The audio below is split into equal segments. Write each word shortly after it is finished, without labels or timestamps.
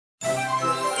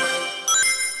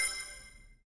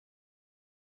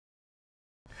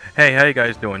Hey, how you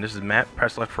guys doing? This is Matt,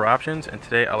 press left for options, and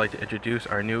today I'd like to introduce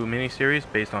our new mini-series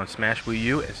based on Smash Wii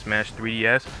U and Smash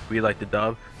 3DS, we like to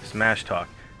dub Smash Talk.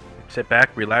 Sit back,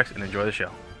 relax, and enjoy the show.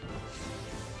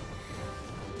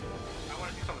 I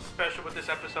want to do something special with this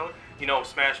episode. You know,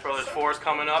 Smash Brothers 4 is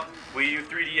coming up, Wii U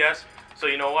 3DS, so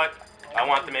you know what? I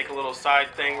want to make a little side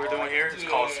thing we're doing here. It's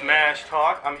called Smash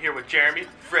Talk. I'm here with Jeremy,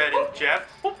 Fred, and Jeff,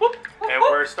 and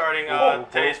we're starting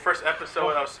today's first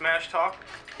episode of Smash Talk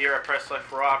here at Press Select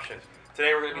for Options.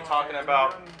 Today we're going to be talking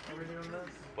about...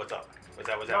 What's up? What's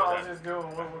that? I was just doing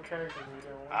what characters we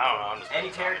doing. I don't know. I'm just Any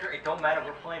character, it don't matter.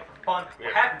 We're playing for fun.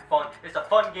 We're having fun. It's a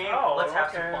fun game. Let's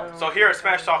have some fun. So here at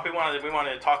Smash Talk, we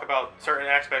wanted to talk about certain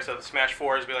aspects of the Smash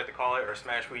 4, as we like to call it, or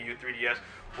Smash Wii U 3DS,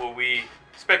 where we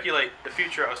speculate the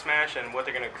future of Smash and what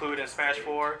they're going to include in Smash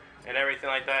 4 and everything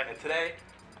like that. And today,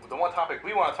 the one topic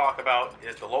we want to talk about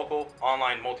is the local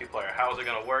online multiplayer. How is it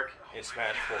going to work in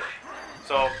Smash 4?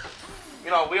 So,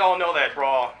 you know, we all know that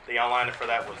Brawl, the online for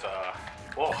that was,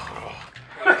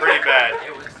 pretty bad.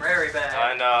 It was very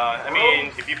bad. And, I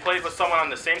mean, if you played with someone on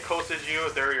the same coast as you,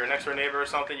 if they're your next door neighbor or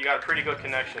something, you got a pretty good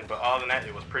connection. But other than that,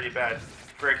 it was pretty bad.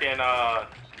 Freaking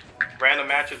random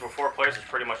matches with 4 players is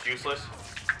pretty much useless.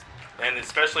 And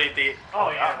especially the...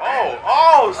 Sonic's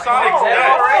dead.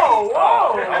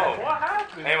 What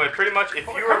happened? Anyway, pretty much, if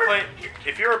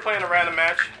you were playing a random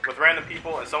match with random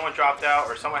people and someone dropped out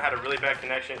or someone had a really bad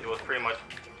connection, it was pretty much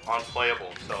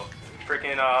unplayable. So,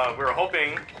 freaking, we were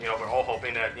hoping, we're all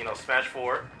hoping that, Smash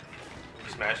 4,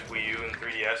 Smash Wii U and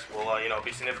 3DS will,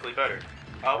 be significantly better.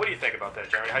 What do you think about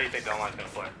that, Jeremy? How do you think the online's gonna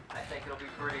play? I think it'll be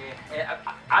pretty...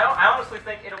 I honestly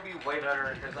think it'll be way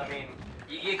better because, I mean,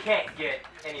 you can't get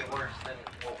any worse than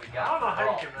what we got. I don't know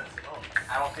how you can mess it up.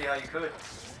 I don't see how you could.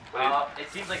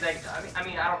 It seems like they... I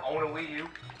mean, I don't own a Wii U,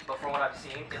 but from what I've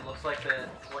seen, it looks like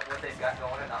what they've got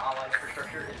going in the online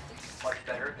infrastructure is much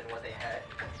better than what they had.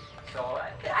 So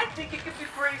I think it could be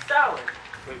pretty solid.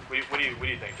 What do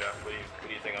you think, Jeff? What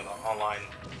do you think on the online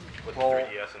with the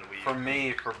 3DS and Wii U? For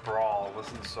me, for Brawl, it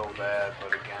wasn't so bad,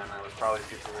 but again, it was probably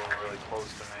people who weren't really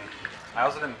close to me. I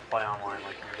also didn't play online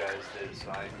like you guys did,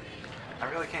 so I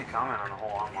really can't comment on the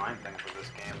whole online thing for this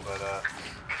game, but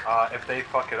if they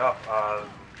fuck it up,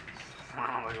 I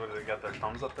don't know, what, they got their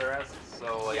thumbs up their asses,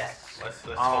 so like... Yes. Let's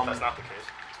hope that's not the case.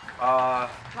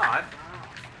 No,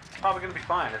 it's probably going to be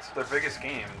fine. It's their biggest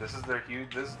game. This is their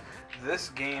huge... This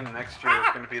game next year is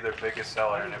going to be their biggest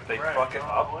seller, and if they fuck it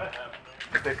up...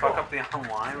 If they fuck up the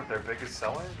online with their biggest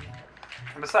seller...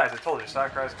 And besides, I told you,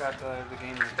 Sakurai's got the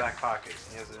game in his back pocket.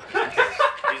 He has it just in case.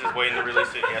 He's just waiting to release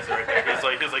it. He has it right there.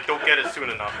 He's like, don't get it soon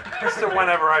enough. Just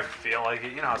whenever I feel like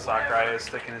it. You know how Sakurai is,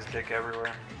 sticking his dick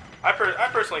everywhere. I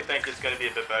personally think it's going to be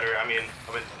a bit better. I mean,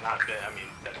 not a bit. I mean,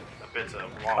 a bit's a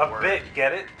wrong word. A bit,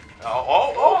 get it?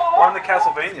 Oh. We're on the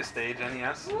Castlevania stage,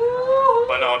 NES.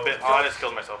 But no, a bit. Oh, I just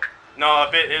killed myself. No,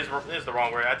 a bit is the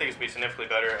wrong word. I think it's going to be significantly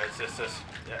better. It's just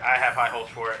I have high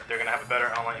hopes for it. They're going to have a better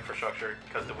online infrastructure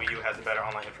because the Wii U has a better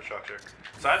online infrastructure.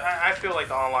 So I feel like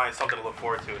the online is something to look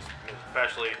forward to,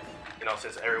 especially,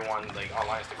 since everyone, like,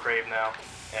 online is the crave now.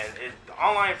 And the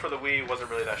online for the Wii wasn't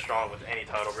really that strong with any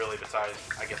title, really, besides,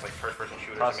 I guess, like, first-person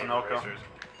shooters and maybe racers.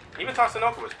 Even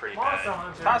Tatsunoko was pretty bad.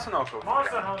 Tatsunoko.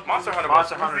 Monster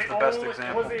Hunter is the best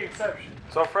example. Was the exception.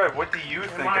 So, Fred, what do you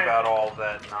think about all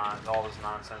this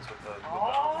nonsense with the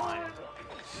online?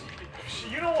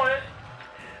 You know what?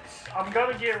 I'm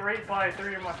gonna get raped by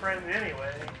 3 of my friends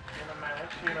anyway in a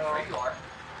match. There you are.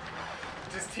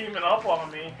 Just teaming up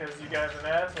on me because you guys are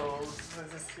assholes.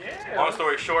 Long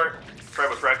story short, Fred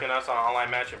was wrecking us on an online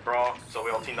match at Brawl, so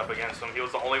we all teamed up against him. He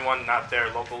was the only one not there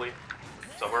locally.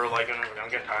 So we were like, I'm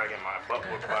getting tired of getting my butt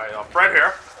whooped by Fred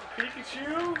here.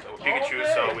 Pikachu?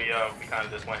 So we kind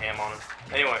of just went ham on him.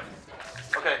 Anyway,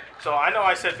 okay, so I know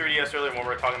I said 3DS earlier when we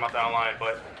were talking about the online,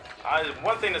 but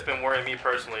one thing that's been worrying me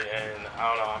personally, and I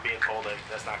don't know, I'm being told that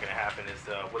that's not going to happen, is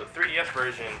will the 3DS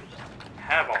version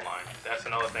have online? That's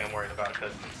another thing I'm worried about,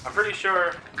 because I'm pretty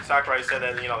sure Sakurai said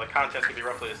that, the content's going to be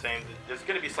roughly the same. There's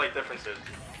going to be slight differences,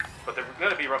 but they're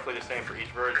going to be roughly the same for each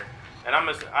version. And I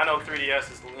know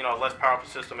 3DS is, a less powerful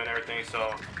system and everything,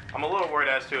 so I'm a little worried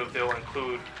as to if they'll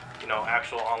include,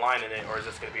 actual online in it, or is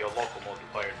this going to be a local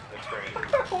multiplayer experience,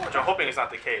 which I'm hoping is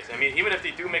not the case. I mean, even if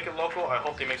they do make it local, I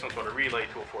hope they make some sort of relay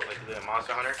tool for it, like they did in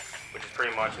Monster Hunter, which is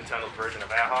pretty much Nintendo's version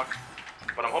of Ad Hoc.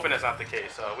 But I'm hoping that's not the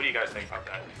case. What do you guys think about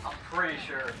that? I'm pretty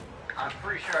sure I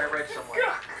read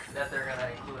somewhere that they're going to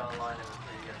include online in the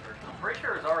 3DS version. I'm pretty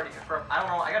sure it's already confirmed. I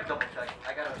don't know. I got to double check.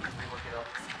 I got to re-look it up.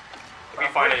 If we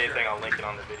find anything, I'll link it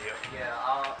on the video. Yeah,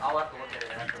 I'll have to look at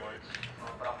it afterwards.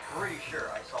 But I'm pretty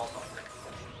sure I saw something.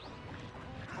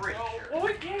 Pretty sure.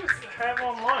 What games have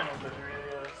online on the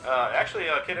 3DS? Actually,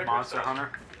 Kid Icarus Monster does.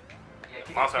 Hunter.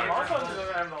 Monster Hunter. Monster Hunter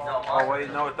doesn't have the No, online. Oh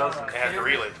wait, no, it doesn't. It has the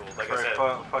relay tool, like I said.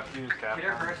 Fuck you, Peter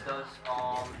Capcom. Chris does,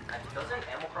 doesn't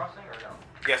Animal Crossing or no?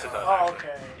 Yes, it does. Oh, actually.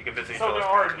 okay. You can visit each So there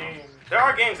other's are games. games. There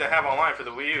are games that have online for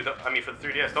the Wii U. I mean, for the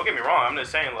 3DS. Don't get me wrong. I'm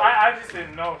just saying, like, I just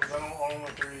didn't know because I don't own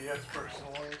a 3DS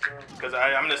personally. So. because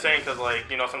I'm just saying, because like,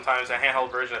 you know, sometimes a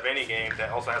handheld version of any game that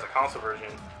also has a console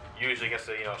version usually gets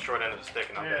the short end of the stick,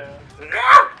 and I'm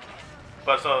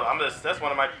But so that's one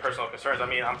of my personal concerns. I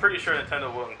mean, I'm pretty sure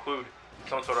Nintendo will include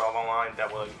some sort of online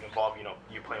that will involve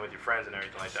you playing with your friends and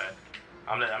everything like that.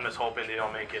 I'm just hoping they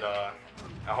don't make it. I'm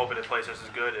hoping it plays just as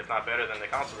good, if not better, than the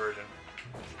console version.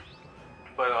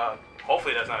 But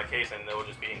hopefully that's not the case, and they'll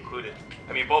just be included.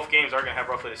 I mean, both games are gonna have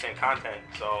roughly the same content,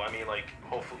 so I mean, like,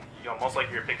 hopefully, most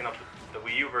likely you're picking up the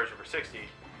Wii U version for 60,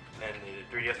 and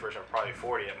the 3DS version for probably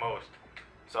 40 at most.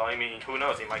 So I mean, who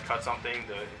knows? He might cut something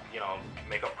to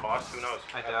make up costs. Who knows?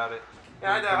 I doubt it.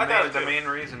 Yeah, I doubt it The too. main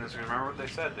reason is, remember what they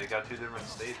said, they got 2 different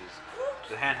stages.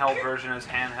 The handheld version is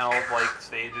handheld-like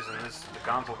stages, and the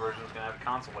console version is going to have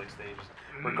console-like stages.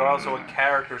 Regardless of what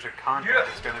characters or content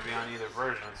is going to be on either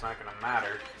version, it's not going to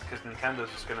matter, because Nintendo's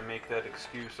just going to make that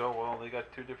excuse, oh, well, they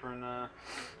got two different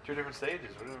stages.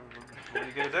 What are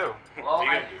you going to do? Well,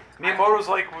 Miyamoto's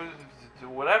like,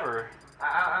 whatever.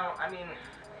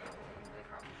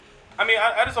 I mean,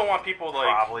 I just don't want people like.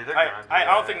 Probably they're gonna do I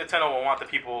don't that. think Nintendo will want the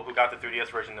people who got the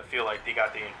 3DS version to feel like they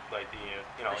got the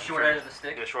the short end of the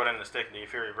stick. the short end of the stick, the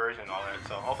inferior version, and all that.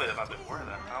 So hopefully that's not the word of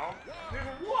that. No. Dude,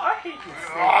 what? I hate this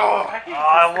stage. Oh,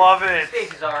 I love it.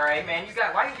 Stage is alright, man.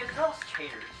 Why you get those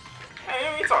cheaters? Hey,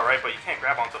 I mean, it's all right, but you can't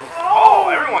grab onto. Oh,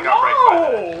 everyone got right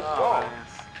by that. Oh,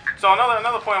 So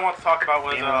another point I want to talk about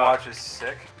was Game & Watch is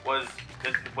sick. was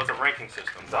a ranking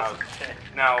system.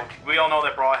 Now we all know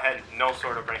that Brawl had no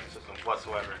sort of ranking system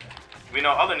whatsoever. We know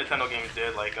other Nintendo games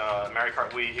did, like Mario Kart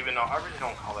Wii, even though I really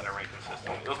don't call that a ranking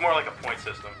system. It was more like a point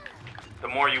system. The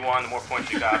more you won, the more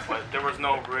points you got, but there was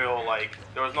no real rank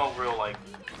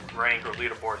or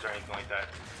leaderboards or anything like that.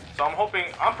 So I'm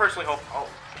personally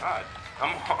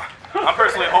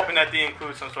hoping that they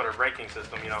include some sort of ranking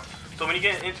system, So when you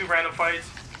get into random fights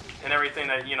and everything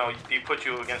that, they put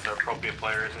you against the appropriate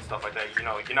players and stuff like that,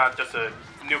 you're not just a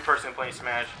new person playing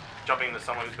Smash, jumping into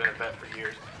someone who's been a vet for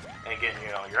years and getting,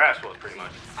 your ass whooped pretty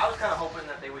much. I was kind of hoping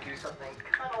that they would do something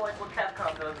kind of like what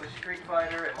Capcom does with Street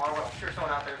Fighter and Marvel. I'm sure someone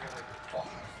out there is going to be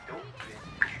fucking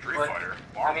stupid. Street Fighter.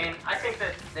 I mean, I think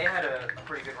that they had a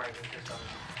pretty good ranking system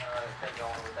thing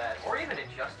going with that. Or even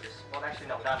Injustice. Well,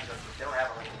 actually, no, not Injustice. They don't have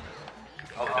a ranking system.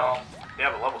 Oh, they don't? They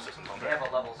have a level system, don't They they? have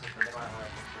a level system. They don't have a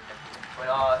ranking system. But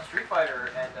Street Fighter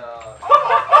and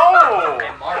Oh!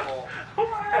 and Marvel.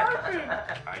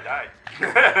 I died.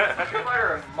 Street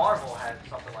Fighter and Marvel had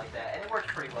something like that, and it works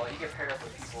pretty well. You get paired up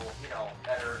with people,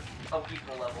 that are of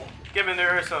equal level. Given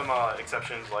there are some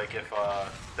exceptions, like if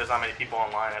there's not many people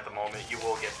online at the moment, you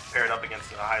will get paired up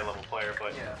against a high-level player,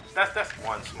 but Yeah. that's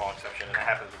one small exception, and that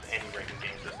happens with any ranking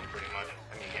game system pretty much.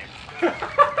 I mean, game.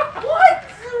 What?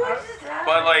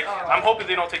 But like, I'm hoping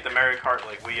they don't take the Mario Kart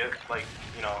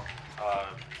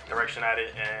direction at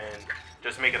it and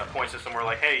just make it a point system where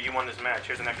like, hey, you won this match,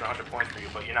 here's an extra 100 points for you,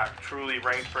 but you're not truly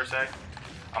ranked per se.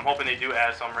 I'm hoping they do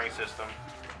add some rank system.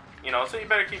 So you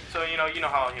better keep how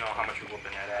much you're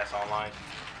whooping that ass online.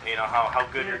 How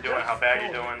good you're doing, how bad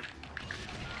you're doing.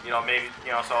 Maybe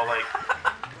so like,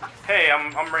 hey,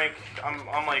 I'm ranked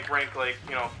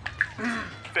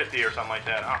 50 or something like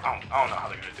that. I don't know how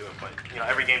they're gonna do it, but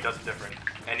every game does it different.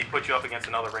 And he put you up against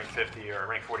another rank 50 or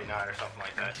rank 49 or something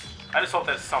like that. I just hope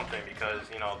that's something because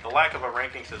the lack of a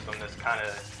ranking system that's kind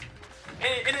of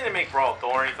it didn't make Brawl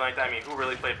dull or anything like that. I mean, who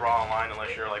really played Brawl online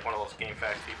unless you're like one of those Game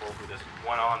Facts people who just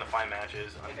went on to find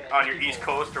matches on your East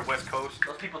Coast or West Coast?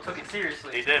 Those people took it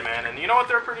seriously. They did, man, and you know what?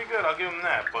 They're pretty good. I'll give them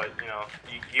that. But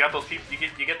you got those people.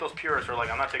 You get those purists who are like,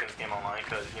 I'm not taking this game online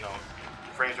because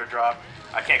frames are dropped.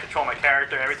 I can't control my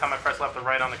character. Every time I press left or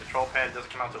right on the control pad, it doesn't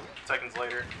come out until seconds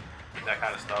later. That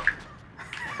kind of stuff.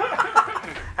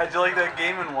 How'd you like that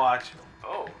Game & Watch?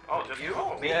 Oh, just You?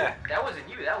 oh. Me? Yeah. That wasn't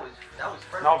you. That was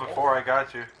Fred. No, before I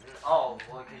got you. Oh,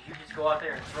 well, because you just go out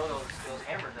there and throw those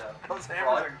hammers out. Those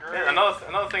hammers are great. Yeah,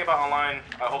 another thing about online,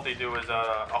 I hope they do is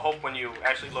I hope when you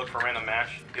actually look for random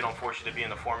match, they don't force you to be in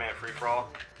the 4-man free for all.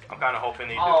 I'm kind of hoping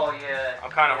they do. Oh yeah. I'm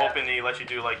kind of hoping they let you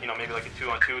do like maybe like a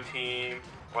 2-on-2 team,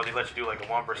 or they let you do like a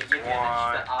 1 versus 1. They give you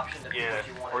the option to do Yeah. what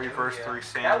you want Or to your do, first yeah.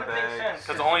 3 That would make sandbags. sense.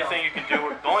 Because the only thing you can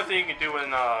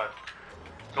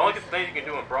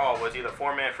do in Brawl was either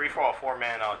 4-man free for all,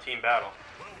 4-man team battle.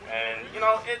 And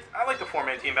I like the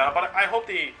 4-man team battle, but I hope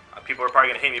people are probably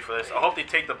gonna hate me for this. I hope they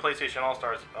take the PlayStation All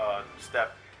Stars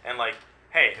step and like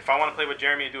hey, if I want to play with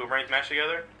Jeremy and do a ranked match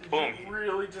together, boom. Did you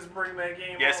really just bring that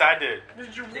game Yes, up? I did.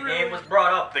 Did you The really? game was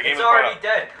brought up. The game It's was brought already up.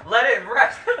 dead. Let it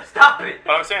rest. Stop it.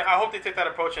 But I'm saying, I hope they take that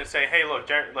approach and say, hey, look,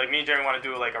 like me and Jeremy want to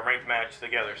do like a ranked match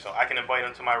together, so I can invite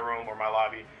him to my room or my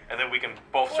lobby, and then we can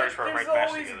both search for a ranked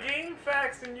match There's together. all these game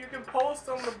facts, and you can post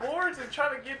on the boards and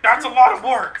try to get. That's a two lot of versus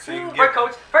work. So you can Friend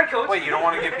get, coach. wait, you don't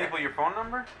want to give people your phone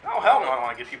number? Oh, hell no, I don't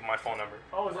want to give people my phone number.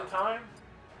 Oh, is it time?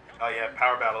 Oh, yeah,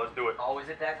 power battle, let's do it. Always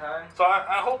at that time. So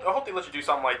I hope they let you do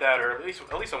something like that, or at least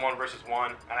a 1 versus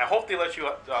 1, and I hope they let you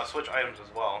switch items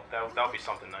as well. That'll be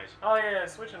something nice. Oh yeah,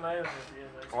 switching items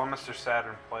is Well, Mr.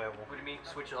 Saturn playable. What do you mean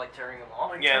switch it like turning them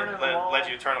off? Like Yeah, turning them all. let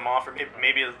you turn them off, or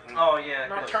maybe Oh yeah.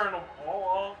 Not 'cause- turn them all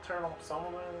off, turn them some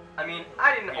of them. I mean,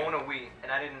 I didn't own a Wii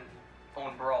and I didn't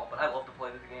own Brawl, but I love to play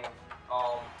this game.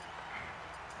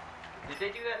 Did they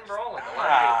do that in Brawl? Like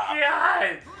Ah.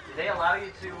 God! did they allow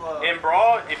you to? in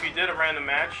Brawl, if you did a random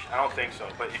match, I don't think so,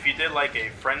 but if you did like a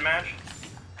friend match,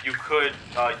 you could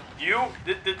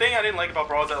the thing I didn't like about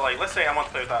Brawl is that, like, let's say I want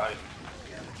to play with that item.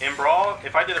 In Brawl,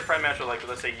 if I did a friend match with, like,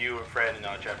 let's say you, Fred, and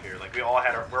Jeff here, like, we're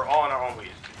all on our own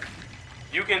Wii's.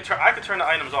 I could turn the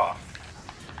items off.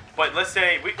 But let's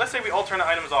say we all turn the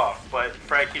items off, but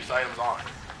Fred keeps the items on.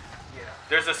 Yeah.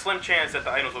 There's a slim chance that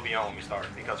the items will be on when we start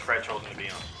because Fred chose them to be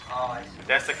on. Oh, I see.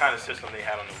 That's the kind of system they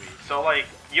had on the Wii. So, like,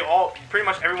 pretty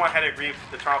much everyone had to agree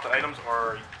to turn off the items,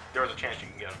 or there was a chance you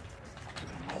can get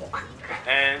them.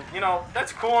 And,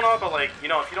 that's cool and all, but, like, if you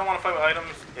don't want to fight with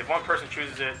items, if one person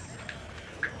chooses it,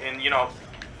 and,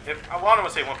 if I want to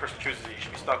say one person chooses it, you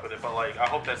should be stuck with it, but, like, I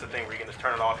hope that's the thing where you can just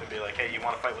turn it off and be like, hey, you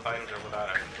want to fight with items or without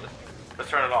items? Let's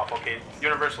turn it off. Okay,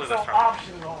 universally, So let's turn it off.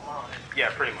 options online. Yeah,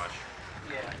 pretty much.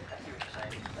 Yeah, I see what you're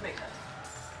saying. That makes sense.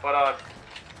 But,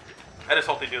 I just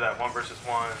hope they do that 1 versus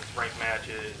 1s, ranked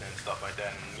matches, and stuff like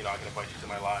that, and, I can invite you to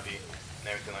my lobby and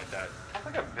everything like that. I don't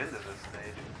think I've been to this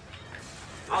stage.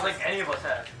 I don't think any of us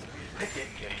have. Pick it.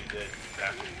 Yeah, you did.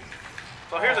 Exactly.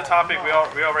 So here's a topic we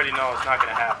already know it's not going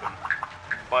to happen,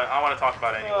 but I want to talk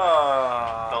about it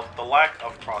anyway. The lack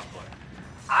of crossplay.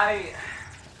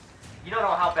 You don't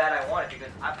know how bad I want it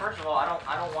because first of all, I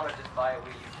don't want to just buy a Wii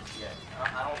U just yet.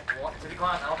 I don't want to be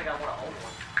honest. I don't think I want to own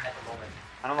one at the moment.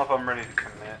 I don't know if I'm ready to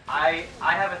commit. I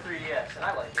have a 3DS and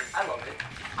I like it. I love it.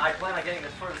 I plan on getting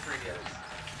this for the 3DS,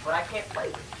 but I can't play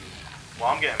with you. Well,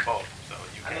 I'm getting both, so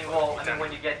you can.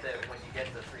 When you get the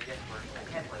 3DS version, I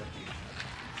can't play with you.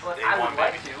 But Day I one, would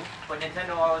like baby. to. But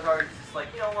Nintendo always just like,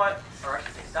 you know what? Or I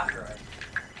should say Sakurai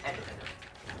and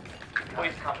Nintendo.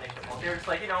 It's a combination of both. They're just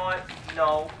like, you know what?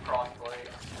 No crossplay.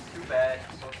 Too bad.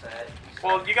 So sad.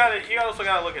 Well, you also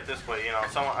gotta look at this way.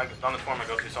 Someone on the forum I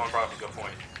go to, someone brought up a good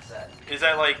point. Sad. Is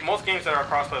that, like, most games that are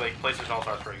crossplay, like PlayStation All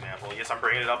Stars, for example. Yes, I'm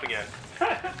bringing it up again.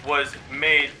 was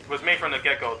made from the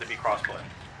get-go to be crossplay,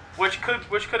 which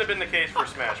could have been the case for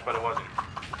Smash, but it wasn't.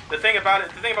 The thing about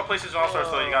PlayStation All Stars,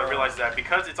 though, you gotta realize that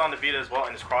because it's on the Vita as well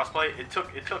and it's crossplay, it took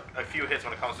a few hits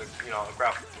when it comes to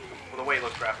the way it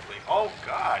looks graphically. Oh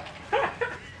God.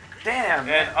 Damn.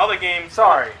 And other games.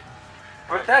 Sorry,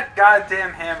 but that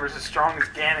goddamn hammer's as strong as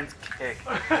Ganon's kick.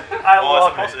 I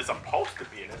love it. It's supposed to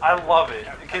be. I love it.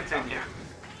 Continue.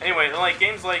 Anyway, like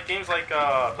games like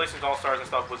PlayStation All Stars and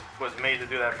stuff was made to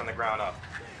do that from the ground up.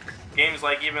 Games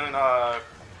like even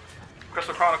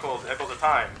Crystal Chronicles Echoes of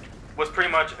Time was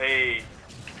pretty much a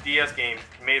DS game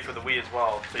made for the Wii as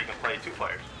well, so you can play 2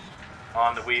 players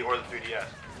on the Wii or the 3DS.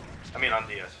 I mean on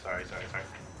DS. Sorry.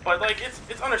 But like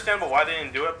it's understandable why they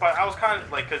didn't do it. But I was kind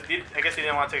of like, because I guess they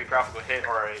didn't want to take a graphical hit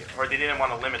or they didn't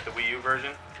want to limit the Wii U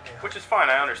version, which is fine.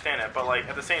 I understand it. But like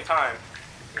at the same time,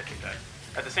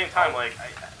 like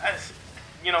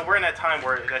we're in that time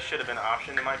where that should have been an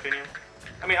option in my opinion.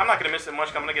 I mean, I'm not gonna miss it much.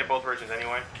 'Cause I'm gonna get both versions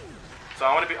anyway. So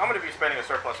I'm gonna be spending a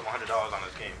surplus of $100 on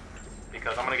this game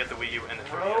because I'm gonna get the Wii U and the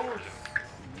 3DS version.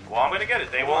 Well, I'm gonna get it.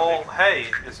 Well, hey,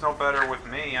 it's no better with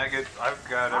me. I've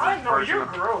got every I know version. you're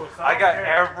gross. I got don't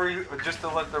care. every. Just to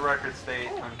let the record state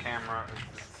on camera,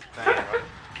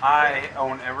 I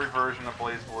own every version of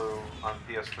BlazBlue on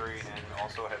PS3 and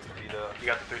also have the Vita. You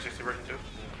got the 360 version too?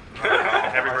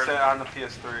 Every version? said on the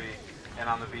PS3 and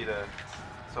on the Vita.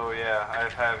 So yeah, I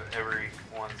have every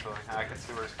one. So I can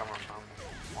see where it's coming from.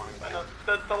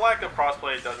 The lack of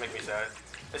crossplay does make me sad.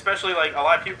 Especially, like, a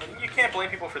lot of people, you can't blame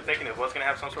people for thinking it was going to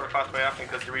have some sort of crossplay option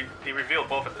because they revealed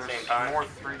both at the same time. More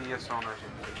 3DS owners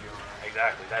than Wii U.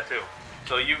 Exactly, that too.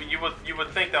 So you would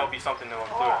think that would be something to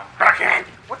include. Oh. Backhand!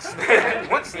 What's this?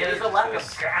 What's Yeah, there's a lack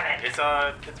of granite. It's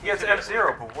Yeah, it's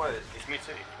F-Zero, but what? It's Meat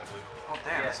City, I believe. Oh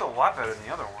damn, Yeah. it's a lot better than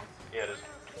the other one. Yeah, it is.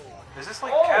 Is this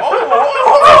like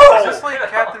Oh! Is this like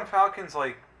Captain Falcon's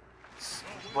like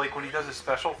when he does his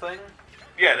special thing?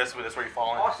 Yeah, that's where you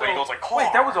fall in. Also- where he goes like, Wait,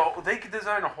 that was they could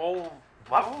design a whole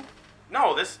level?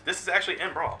 No, this is actually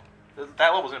in Brawl.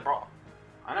 That level's in Brawl.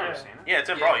 I never Yeah. seen it. Yeah, it's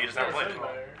in Yeah, Brawl. You just Yeah, never it's played in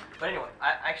it. there. But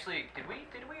anyway,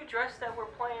 did we address that we're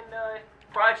playing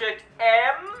Project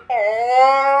M?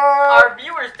 Oh! Our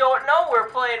viewers don't know we're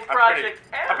playing Project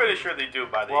M. I'm pretty sure they do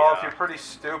by the. Well, if you're pretty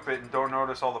stupid and don't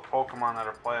notice all the Pokemon that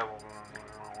are playable,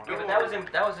 Yeah, but that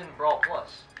was in Brawl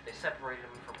Plus. They separated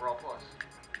them for Brawl Plus.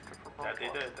 That they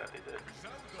did.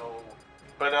 So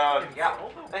But yeah.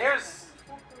 and here's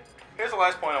the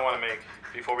last point I want to make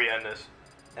before we end this,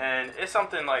 and it's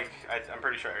something like I'm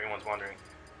pretty sure everyone's wondering.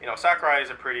 You know, Sakurai is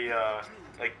a pretty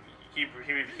like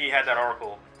he had that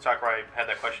article. Sakurai had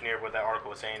that questionnaire where that article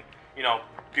was saying, you know,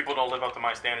 people don't live up to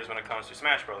my standards when it comes to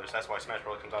Smash Brothers. That's why Smash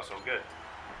Brothers comes out so good.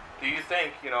 Do you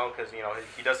think, you know, because you know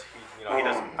he does.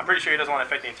 I'm pretty sure he doesn't want to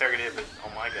affect the integrity of his. Oh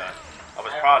my God, of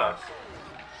his product.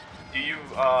 Do you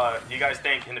guys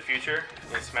think in the future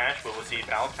in Smash we'll see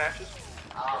balance patches?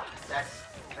 That's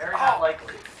very not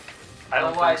likely. I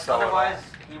don't think so at all. Otherwise,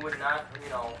 he would not, you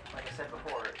know, like I said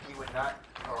before, he would not,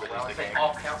 or Release well, I the say game.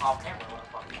 off camera, what the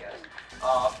fuck you guys.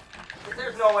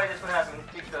 There's no way this would happen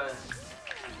because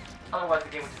otherwise the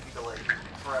game would just be delayed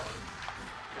forever.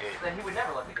 Yeah. Then he would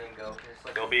never let the game go. 'Cause it's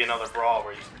like, There'll be another brawl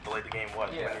where you delay the game.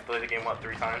 What? Yeah. When you delay the game, what?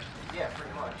 3 times? yeah,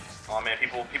 pretty much. Oh man,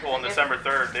 people on December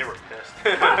 3rd, they were pissed.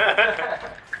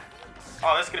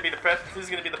 Oh, this is gonna be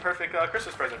the perfect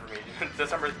Christmas present for me.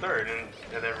 December 3rd, and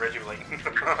then Reggie was like,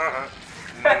 no.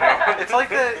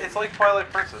 It's like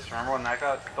Twilight Princess. Remember when that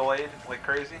got delayed like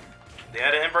crazy? They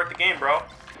had to invert the game, bro.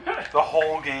 The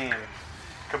whole game.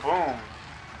 Kaboom.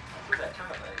 Where's that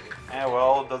turnip at you? Yeah,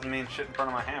 well, it doesn't mean shit in front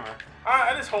of my hammer.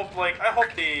 I just hope, I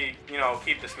hope they,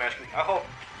 keep the Smash. I hope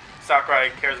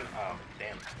Sakurai cares. Oh,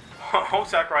 damn. I hope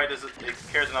Sakurai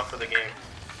cares enough for the game,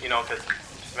 because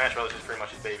Smash Brothers is pretty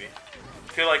much his baby.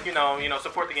 I feel like,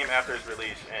 support the game after its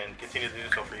release and continue to do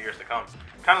so for years to come.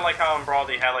 Kind of like how in Brawl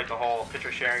they had like the whole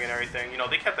picture sharing and everything.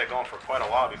 They kept that going for quite a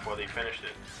while before they finished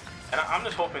it. And I'm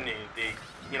just hoping they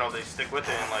stick with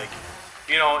it and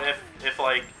if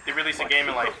like they release a game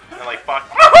and like fuck.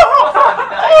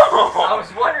 I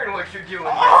was wondering what you're doing.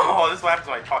 Oh, this is what happens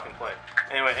when I talk and play.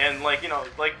 Anyway, and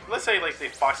let's say they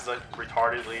Fox is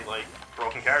retardedly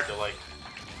broken character, oh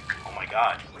my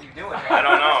God. What are you doing? I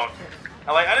don't know.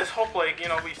 I just hope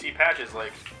we see patches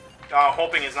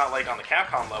hoping it's not on the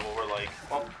Capcom level where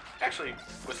well actually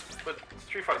with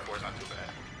Street Fighter 4 is not too bad.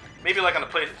 Maybe on the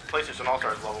PlayStation All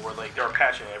Stars level where they're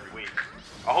patching it every week.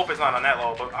 I hope it's not on that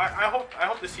level, but I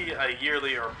hope to see a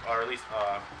yearly or at least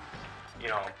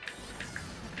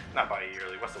not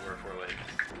bi-yearly. What's the word for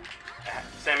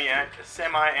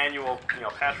semi-annual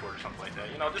patchwork or something like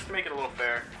that. Just to make it a little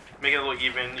fair, make it a little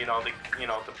even.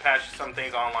 To patch some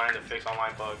things online to fix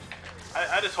online bugs.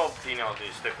 I just hope they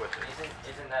stick with it.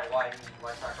 Isn't that why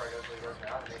Sakurai does what he does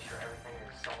now to make sure everything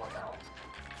is somewhat balanced?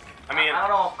 I mean, I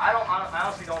don't know. I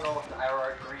honestly don't know if I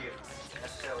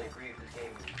necessarily agree if this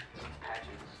game needs patches.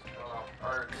 I don't know.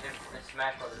 Or if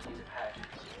Smash Brothers needs a patch.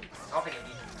 I don't think it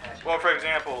needs a patch. well, for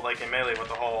example, in Melee with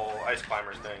the whole Ice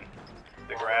Climbers thing,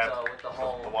 the grab, with the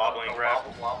whole the wobbling grab.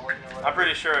 Wobbling or whatever. I'm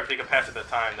pretty sure if they could patch it at the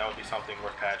time, that would be something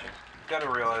worth patching. You gotta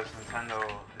realize Nintendo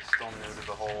is still new to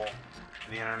the whole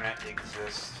the internet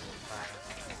exists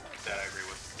thing. That I agree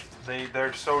with.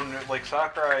 They're so new. Like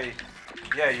Sakurai,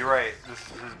 yeah, you're right. This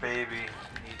is his baby.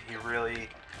 He really,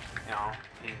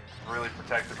 he's really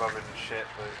protective of it and shit.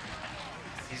 But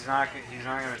he's not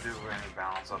gonna do any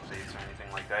balance updates or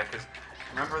anything like that. Because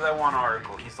remember that one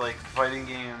article? He's like fighting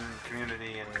game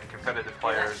community and competitive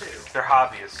players. They're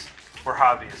hobbyists. We're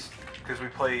hobbyists because we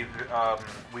play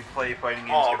fighting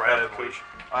games All right, competitively.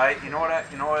 You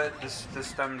know what?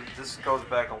 This goes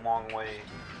back a long way.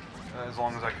 As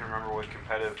long as I can remember what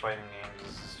competitive fighting games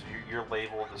is, you're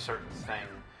labeled a certain thing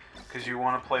because you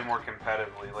want to play more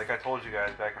competitively. Like I told you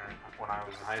guys back when I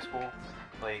was in high school,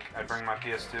 I'd bring my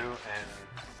PS2 and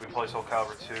we'd play Soul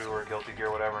Calibur 2 or Guilty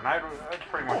Gear, whatever, and I'd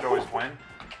pretty much always win.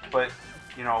 But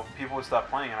people would stop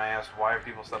playing, and I asked, why are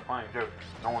people stop playing? Dude,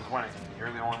 no one's winning.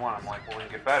 You're the only one. I'm like, well, then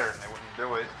get better, and they wouldn't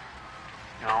do it.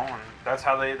 And that's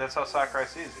how Sakurai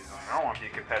sees it. He's like, I don't want to be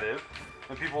competitive.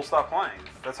 Then people stop playing.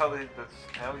 That's how he sees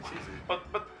it. But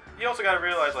you also got to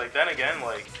realize, then again,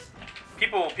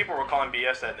 people were calling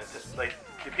BS that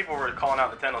people were calling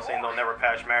out Nintendo saying they'll never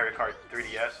patch Mario Kart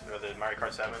 3DS or the Mario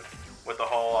Kart 7 with the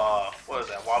whole what is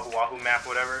that Wahoo Wahoo map,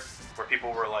 whatever, where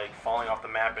people were spawning off the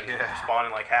map and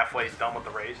spawning halfway done with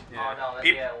the race. Yeah. Oh,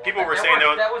 no, People were saying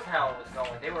that was how it was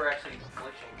going. They were actually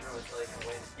glitching through it so they can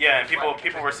win. Yeah, and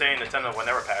people were saying Nintendo would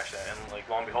never patch that, and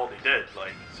lo and behold, they did.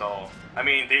 So I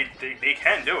mean, they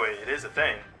can do it. It is a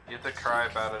thing, You have to cry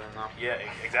about it enough. Yeah,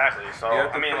 exactly. So You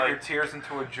have to I mean, put like, your tears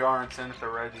into a jar and send it to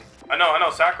Reggie. I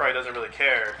know Sakurai doesn't really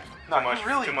care No, too much, he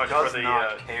really too much does for the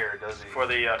not care, does he? for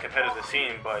the competitive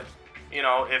scene, but you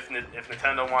know, if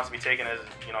Nintendo wants to be taken as,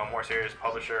 you know, a more serious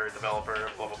publisher, developer,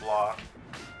 blah blah blah,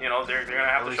 you know, they're gonna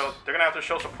have to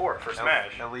show support for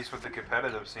Smash. At least with the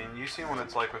competitive scene, you've seen what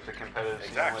it's like with the competitive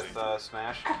Exactly. scene with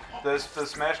Smash. The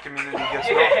Smash community gets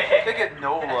they get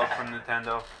no love from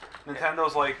Nintendo.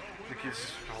 Nintendo's like,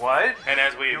 what? And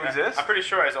as You exist? I'm pretty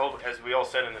sure as we all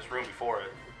said in this room before,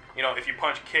 you know, if you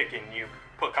punch, kick, and you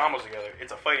put combos together,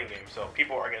 it's a fighting game, so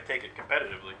people are gonna take it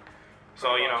competitively.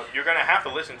 So, you know, you're going to have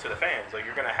to listen to the fans. Like,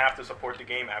 you're going to have to support the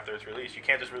game after it's released. You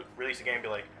can't just release a game and be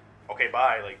like, okay,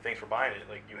 bye, like, thanks for buying it.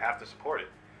 Like, you have to support it.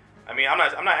 I mean, I'm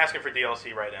not asking for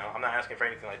DLC right now. I'm not asking for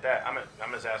anything like that.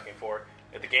 I'm just asking for,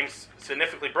 if the game's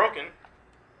significantly broken,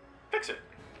 fix it.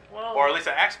 Well, Or at least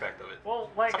an aspect of it. well,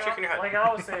 like Stop shaking your head. like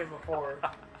I was saying before,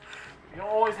 you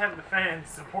always have the fans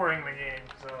supporting the game.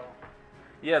 So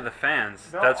Yeah, the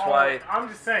fans. they'll That's why. I'm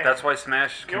just saying. That's why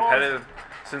Smash You always- competitive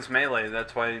since Melee.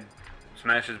 That's why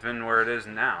Smash has been where it is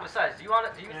now. Besides, do you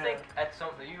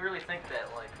really think that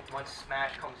like once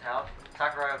Smash comes out,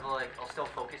 Sakurai will still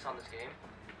focus on this game?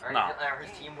 Or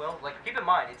his team will? Like, keep in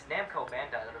mind, it's Namco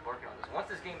Bandai that are working on this. Once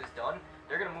this game is done,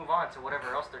 they're gonna move on to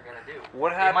whatever else they're gonna do. What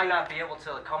They happened? might not be able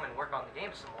to come and work on the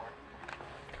game some more.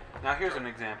 Now here's an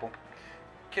example.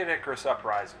 Kid Icarus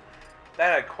Uprising.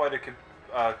 That had quite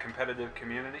a competitive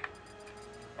community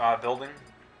building,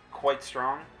 quite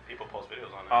strong. People post videos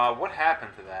on it. What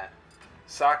happened to that?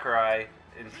 Sakurai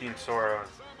and Team Sora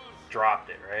dropped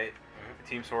it, right? Mm-hmm.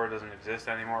 Team Sora doesn't exist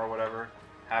anymore or whatever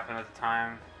happened at the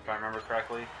time, if I remember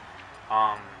correctly.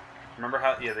 Remember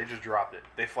how? Yeah, they just dropped it.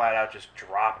 They flat out just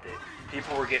dropped it.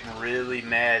 People were getting really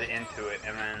mad into it,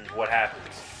 and then what happens?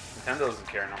 Nintendo doesn't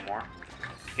care no more.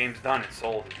 The game's done. It's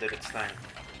sold. It did its thing.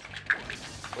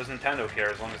 What does Nintendo care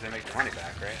as long as they make their money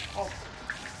back, right? Well,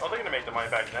 they're going to make the money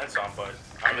back and then some, but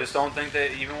I just don't think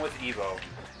that even with Evo,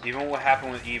 even what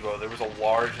happened with Evo, there was a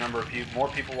large number of people, more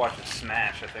people watching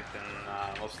Smash, I think, than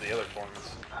most of the other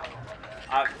tournaments. I don't know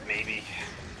about that. Maybe.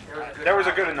 There was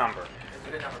a good number.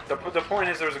 There's a good number. The point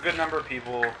is there was a good number of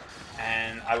people,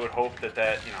 and I would hope that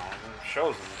you know,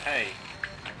 shows them, hey,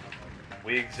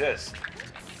 we exist.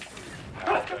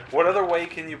 What other way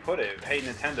can you put it? Hey,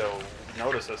 Nintendo,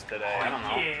 notice us today. I don't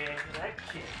know. Yeah, that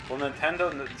kid. Will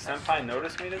Nintendo Senpai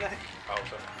notice me today? I hope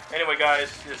so. Anyway,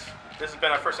 guys, this has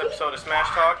been our first episode of Smash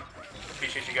Talk.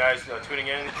 Appreciate you guys tuning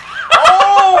in.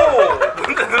 Oh!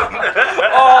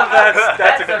 Oh,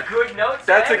 that's a good note.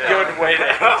 That's a Sam. good way to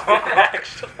end it,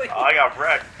 actually. Oh, I got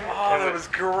wrecked. Oh, that was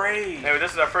great. Anyway,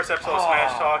 this is our first episode of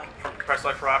Smash Talk. Press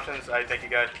like for options. I thank you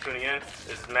guys for tuning in.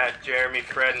 This is Matt, Jeremy,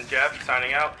 Fred, and Jeff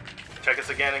signing out. Check us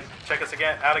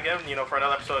out again, you know, for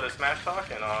another episode of Smash Talk,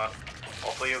 and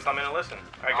hopefully you'll come in and listen.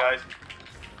 All right, guys.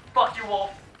 Fuck you,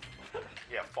 Wolf.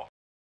 Yeah, fuck.